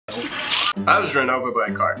I was run over by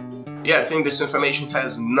a car. Yeah, I think this information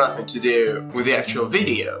has nothing to do with the actual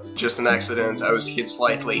video. Just an accident, I was hit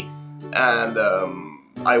slightly, and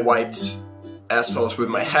I wiped asphalt with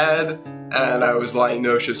my head, and I was lying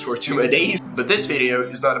nauseous for 2 more days. But this video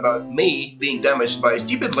is not about me being damaged by a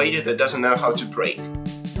stupid lady that doesn't know how to brake.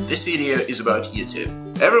 This video is about YouTube.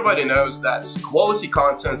 Everybody knows that quality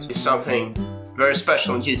content is something very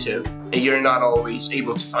special on YouTube, and you're not always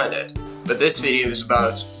able to find it. But this video is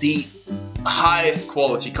about the highest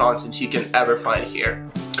quality content you can ever find here.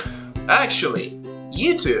 Actually,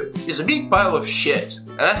 YouTube is a big pile of shit,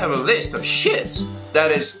 and I have a list of shit that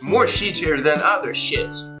is more shittier than other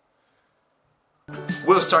shit.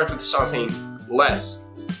 We'll start with something less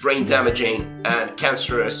brain damaging and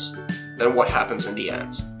cancerous than what happens in the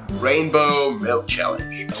end. Rainbow Milk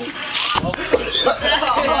Challenge.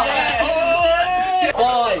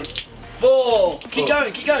 5, 4, keep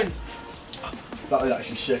going, keep going. That was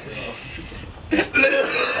actually sick.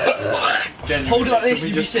 Hold it like this,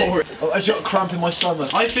 you'll be sick. I just got a cramp in my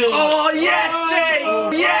stomach. I feel. Oh yes, Jay!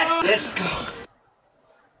 Yes! Let's go.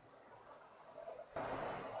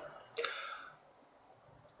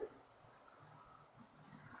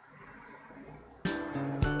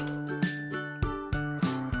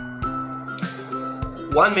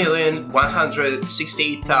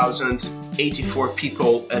 $1,168,084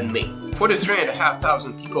 people and me.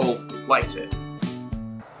 43,500 people liked it.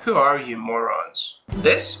 Who are you morons?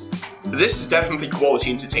 This is definitely quality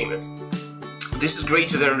entertainment. This is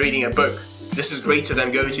greater than reading a book. This is greater than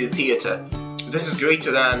going to the theater. This is greater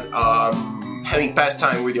than having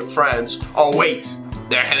pastime with your friends. Oh wait,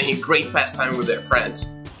 they're having a great pastime with their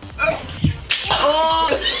friends.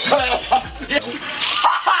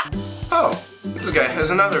 Oh, this guy has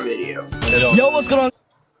another video. Yo, what's going on?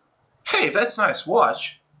 Hey, that's a nice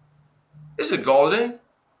watch. Is it golden?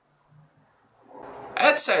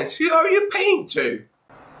 AdSense, who are you paying to?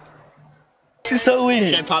 This is so weird.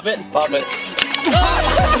 Should I pop it? Pop it.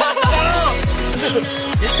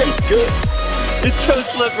 This tastes good. It's so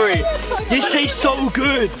slippery. This tastes so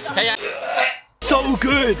good. Hey, So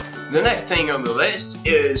good. The next thing on the list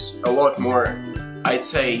is a lot more, I'd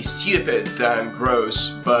say, stupid than gross,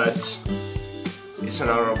 but it's an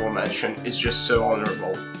honorable mention. It's just so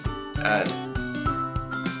honorable and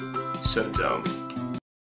so dumb.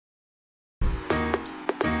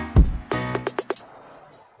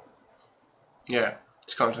 Yeah,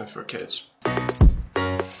 it's content for kids.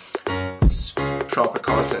 It's proper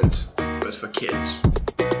content, but for kids.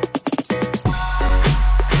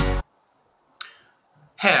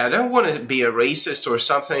 Hey, I don't want to be a racist or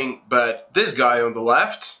something, but this guy on the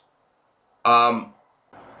left,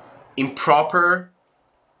 improper.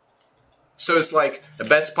 So it's like a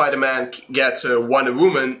bad Spider-Man gets a Wonder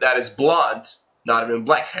Woman that is blonde, not even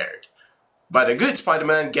black-haired. But a good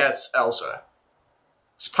Spider-Man gets Elsa.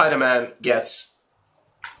 Spider-Man gets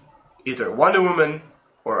either Wonder Woman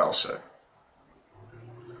or Elsa.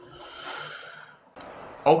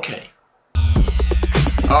 Okay.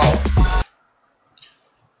 Oh.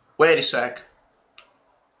 Wait a sec.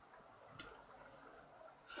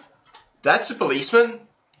 That's a policeman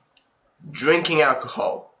drinking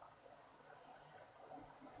alcohol.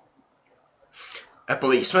 A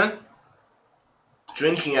policeman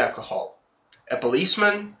drinking alcohol. A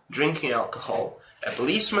policeman drinking alcohol. A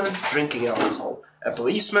policeman drinking alcohol. A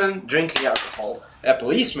policeman drinking alcohol. A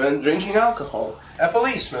policeman drinking alcohol. A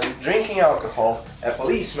policeman drinking alcohol. A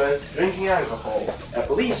policeman drinking alcohol. A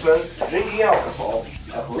policeman drinking alcohol.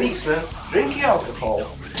 A policeman drinking alcohol.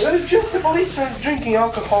 Just a policeman drinking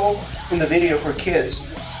alcohol in the video for kids.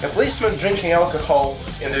 A policeman drinking alcohol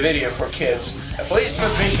in the video for kids. A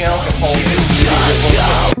policeman drinking alcohol in the video for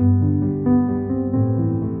kids.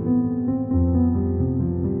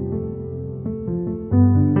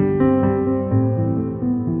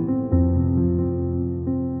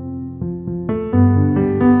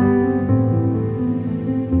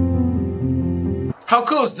 How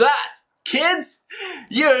cool is that? Kids?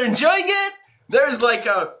 You're enjoying it? There's like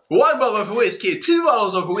 1 bottle of whiskey, 2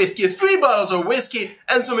 bottles of whiskey, 3 bottles of whiskey,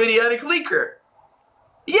 and some idiotic liquor.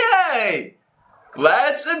 Yay!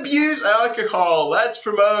 Let's abuse alcohol. Let's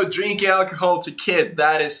promote drinking alcohol to kids.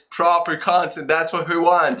 That is proper content. That's what we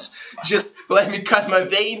want. Just let me cut my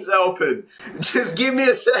veins open. Just give me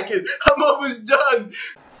a second. I'm almost done.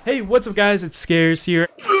 Hey, what's up guys? It's Scares here.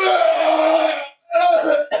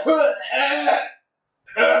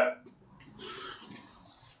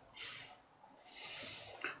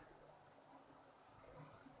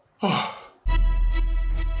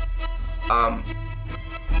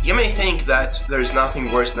 You may think that there's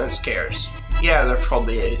nothing worse than scares. Yeah, there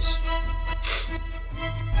probably is.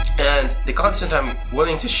 And the content I'm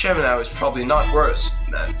willing to share now is probably not worse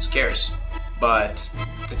than scarce, but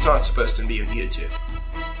it's not supposed to be on YouTube.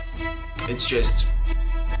 It's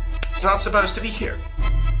not supposed to be here.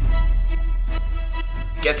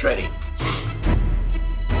 Get ready.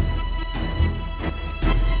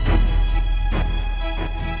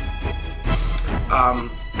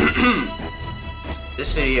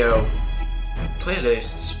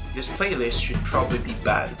 This playlist should probably be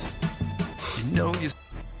banned. You know you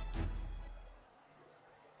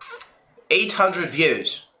 800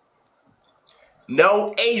 views.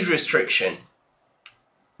 No age restriction.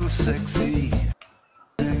 so sexy.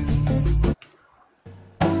 You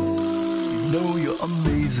know you're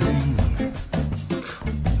amazing.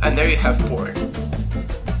 And there you have porn.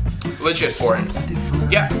 Legit porn.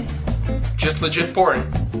 Yeah. Just legit porn.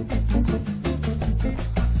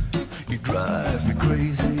 You drive me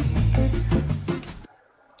crazy.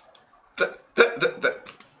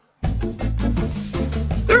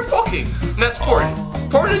 They're fucking. That's porn.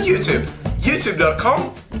 Porn on YouTube.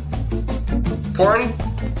 YouTube.com. Porn.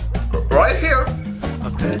 Right here. I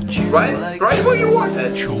bet you Right where you want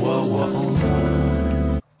it. Chihuahua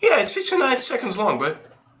online. Yeah, it's 59 seconds long, but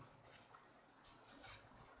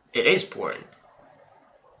it is porn.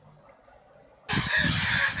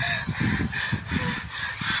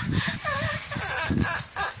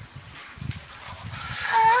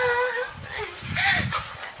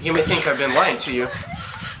 You may think I've been lying to you.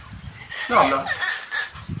 No, I'm not.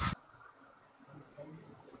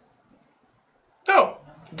 Oh,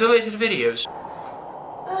 deleted videos.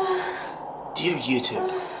 Dear YouTube,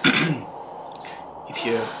 if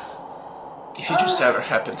you just ever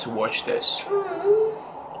happen to watch this,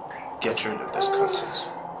 get rid of this content.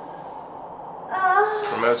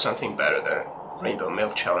 Promote something better than Rainbow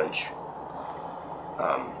Milk Challenge.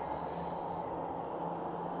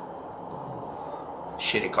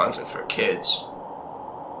 Shitty content for kids.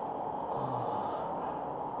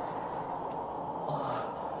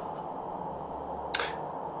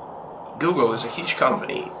 Google is a huge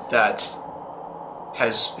company that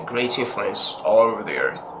has a great influence all over the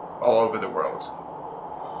earth, all over the world.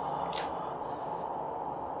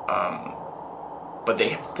 But they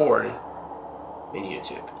have porn in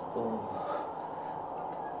YouTube.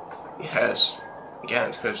 It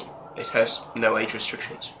has no age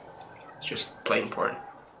restrictions. It's just plain porn.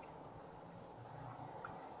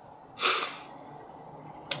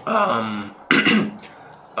 And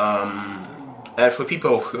for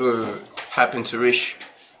people who happen to reach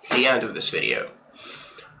the end of this video,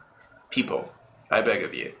 people, I beg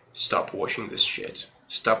of you, stop watching this shit.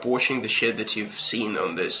 Stop watching the shit that you've seen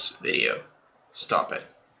on this video. Stop it.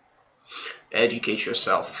 Educate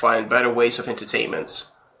yourself. Find better ways of entertainment.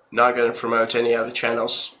 Not gonna promote any other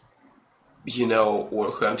channels. You know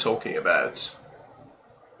who I'm talking about.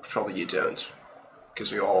 Probably you don't.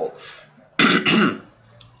 Because we all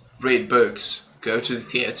read books, go to the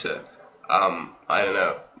theater, I don't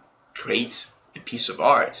know, create a piece of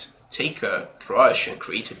art. Take a brush and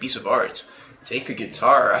create a piece of art. Take a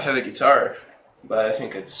guitar. I have a guitar, but I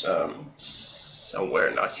think it's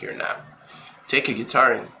somewhere not here now. Take a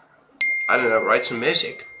guitar and, I don't know, write some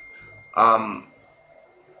music. Go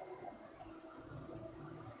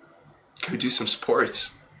do some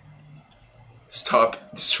sports.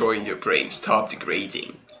 Stop destroying your brain. Stop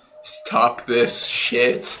degrading. Stop this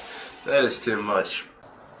shit. That is too much.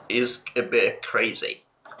 Is a bit crazy.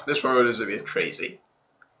 This world is a bit crazy.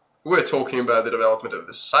 We're talking about the development of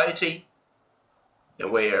the society,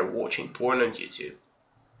 and we are watching porn on YouTube.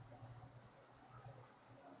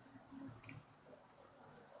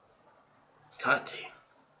 God damn.